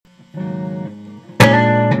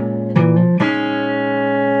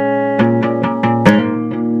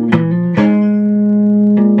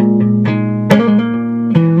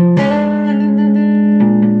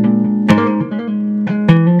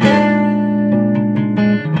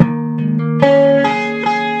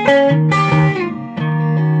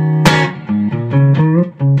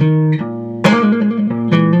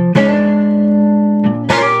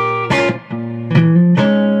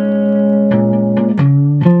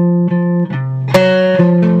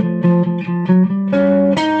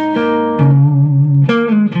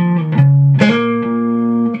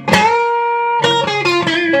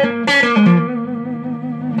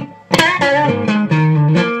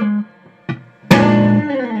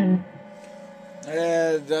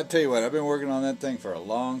And I'll tell you what, I've been working on that thing for a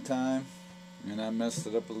long time, and I messed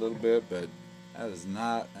it up a little bit, but that is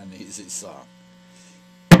not an easy song.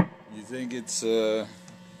 You think it's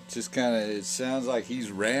just kind of, it sounds like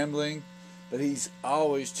he's rambling, but he's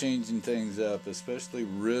always changing things up, especially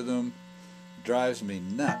rhythm. Drives me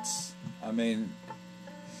nuts. I mean,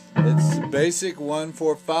 it's basic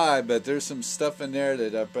 1-4-5, but there's some stuff in there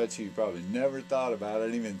that I bet you probably never thought about. I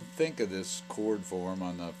didn't even think of this chord form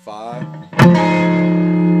on the 5. I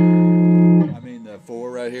mean the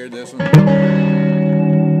 4 right here, this one.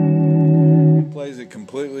 Plays it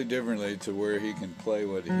completely differently to where he can play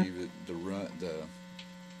what he the run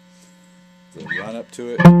up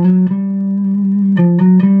to it.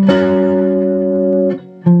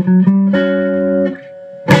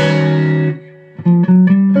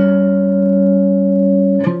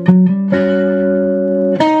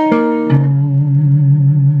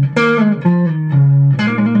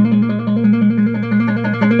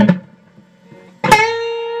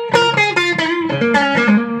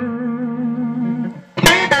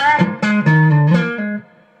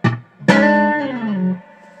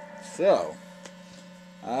 So,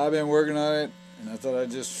 I've been working on it, and I thought I'd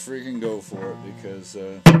just freaking go for it, because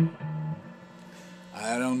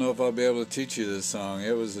I don't know if I'll be able to teach you this song.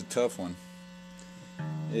 It was a tough one.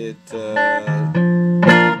 Just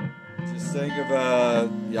think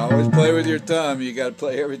of, you always play with your thumb. You got to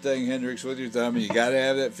play everything Hendrix with your thumb, and you got to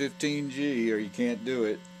have that 15G, or you can't do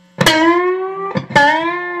it.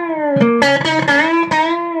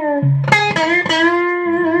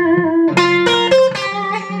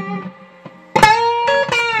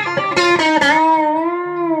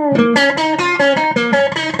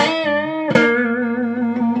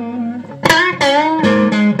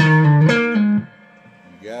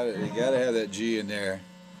 You gotta have that G in there.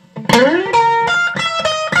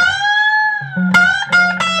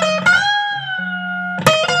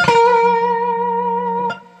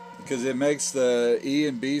 Because it makes the E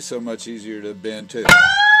and B so much easier to bend too.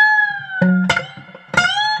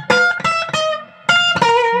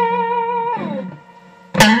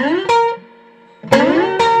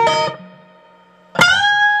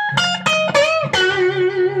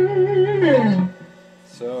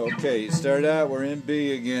 So, okay, you start out, we're in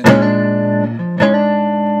B again.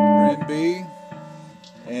 We're in B,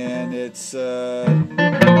 and it's a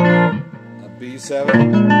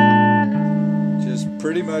B7. Just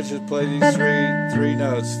pretty much just play these three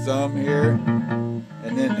notes, thumb here,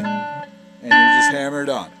 and then you just hammer it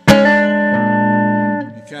on.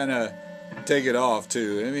 You kind of take it off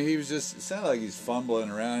too. I mean, he was just, it sounded like he's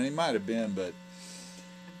fumbling around, and he might have been, but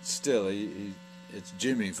still, it's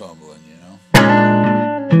Jimi fumbling, you know.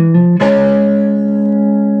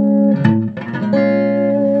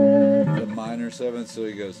 The minor 7th, so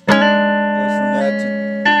he goes from that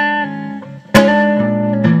to.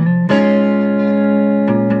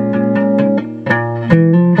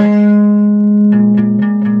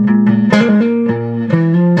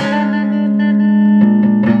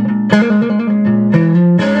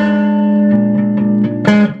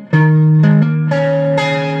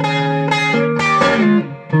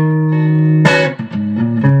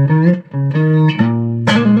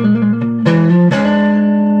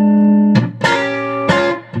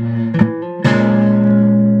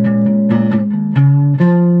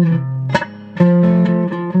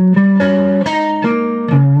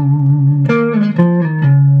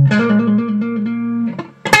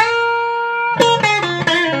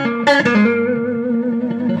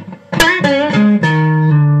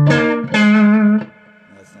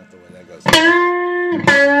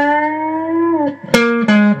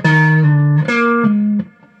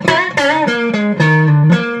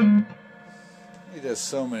 He does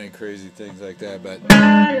so many crazy things like that, but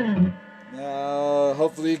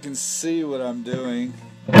hopefully you can see what I'm doing.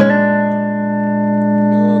 Get a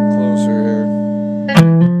little closer here.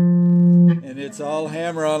 And it's all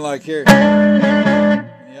hammer on like here. And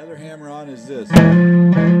the other hammer on is this.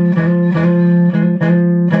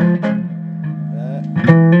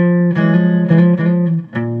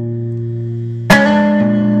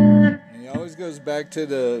 Goes back to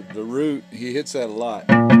the root. He hits that a lot.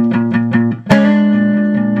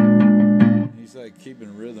 He's like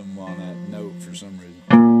keeping rhythm on that note for some reason.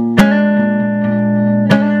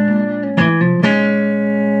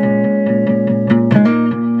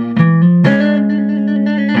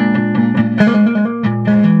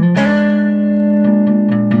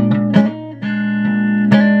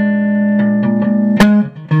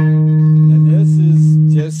 And this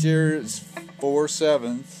is just your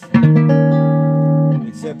 4/7.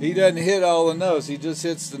 Except he doesn't hit all the notes, he just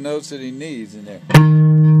hits the notes that he needs in there.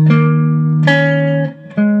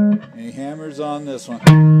 on this one.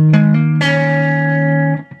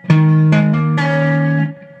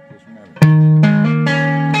 Just remember,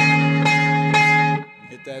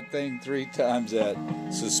 hit that thing 3 times at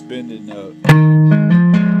suspended note.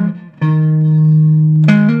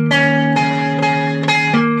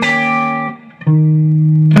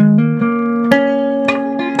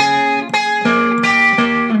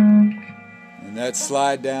 And that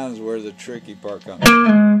slide down is where the tricky part comes.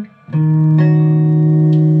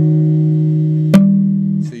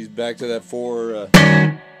 See, back to that 4 with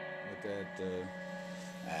that.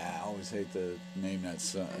 I always hate to name that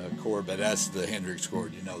chord, but that's the Hendrix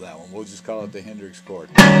chord. You know that one. We'll just call it the Hendrix chord.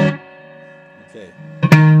 Okay.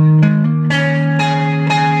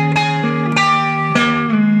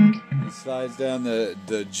 It slides down the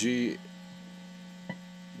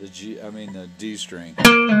D string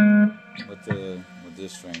with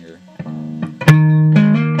this finger.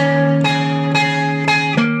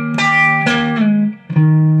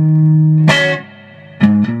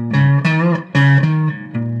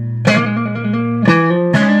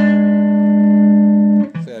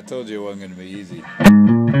 See, I told you it wasn't going to be easy.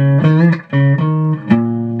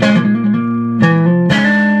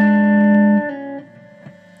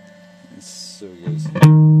 So it goes.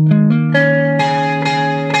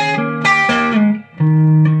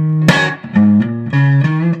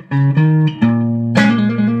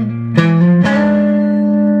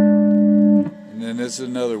 This is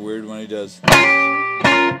another weird one he does.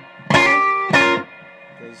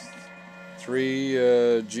 Does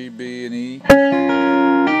 3 G, B, and E.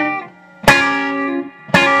 Now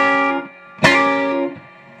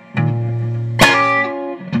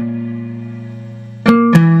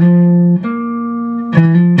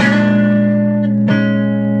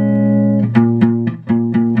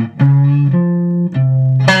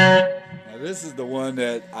this is the one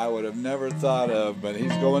that I would have never thought of, but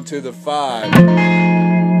he's going to the 5.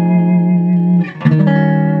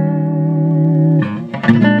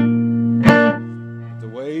 The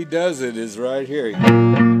way he does it is right here.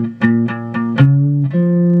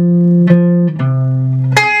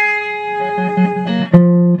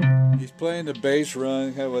 He's playing the bass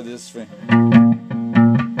run kind of with this finger.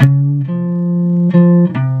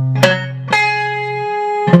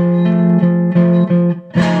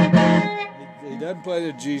 He doesn't play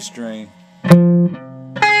the G string.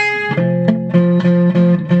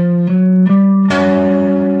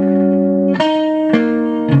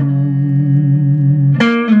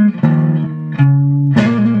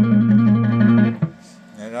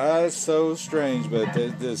 That's so strange, but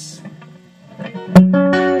this is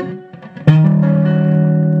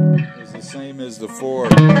the same as the 4.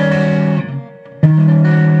 So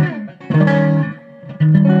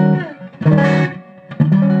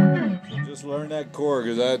just learn that chord,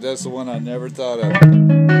 because that's the one I never thought of.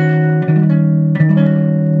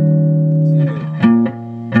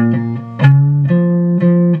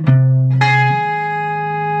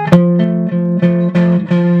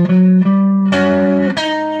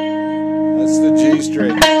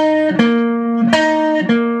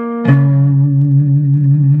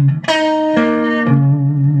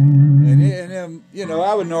 You know,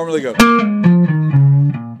 I would normally go.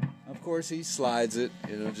 Of course, he slides it,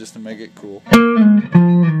 you know, just to make it cool.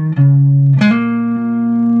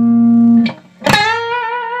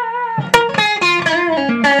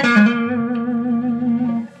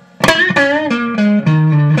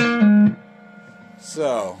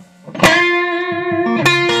 So.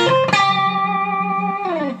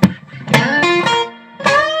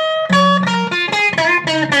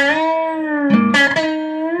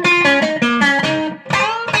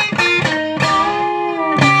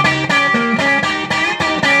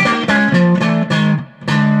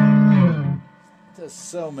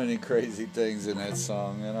 So many crazy things in that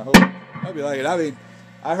song, and I hope you like it. I mean,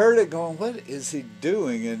 I heard it going, what is he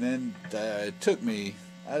doing? And then it took me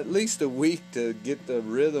at least a week to get the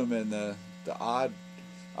rhythm and the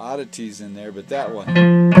oddities in there, but that one.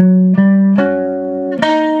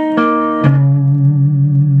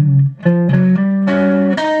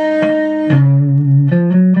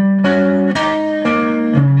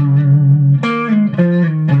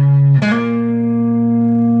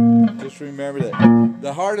 Just remember that.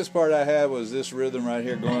 The hardest part I had was this rhythm right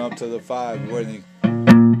here going up to the 5.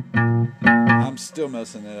 I'm still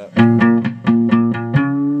messing it up.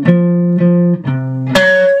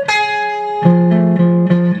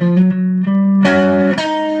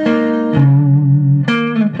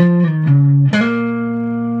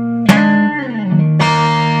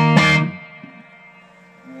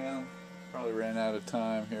 Well, probably ran out of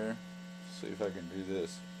time here. See if I can do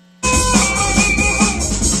this.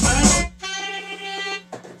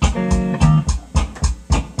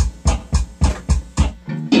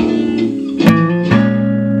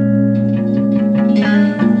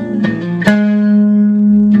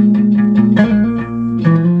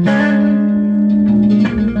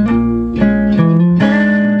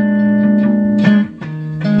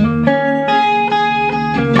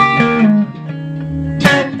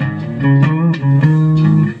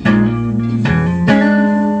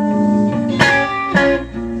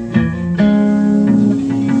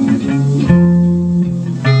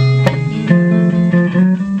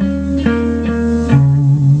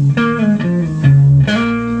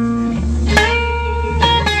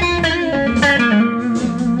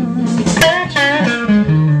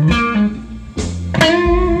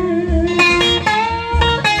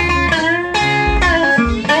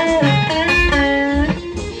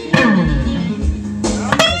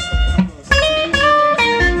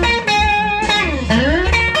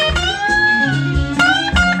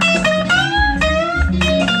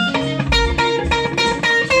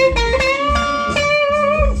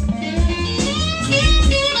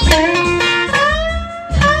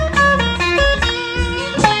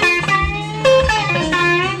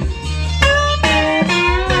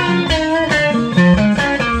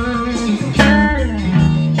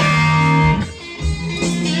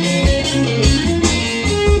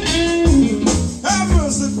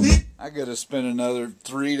 just spent another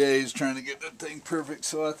 3 days trying to get that thing perfect,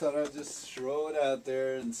 so I thought I'd just throw it out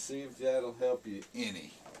there and see if that'll help you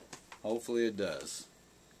any. Hopefully it does.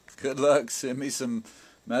 Good luck. Send me some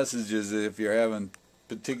messages if you're having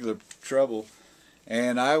particular trouble,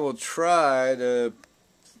 and I will try to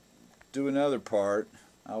do another part,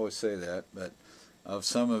 I always say that, but of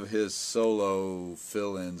some of his solo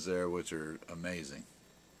fill-ins there, which are amazing.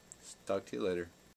 Talk to you later.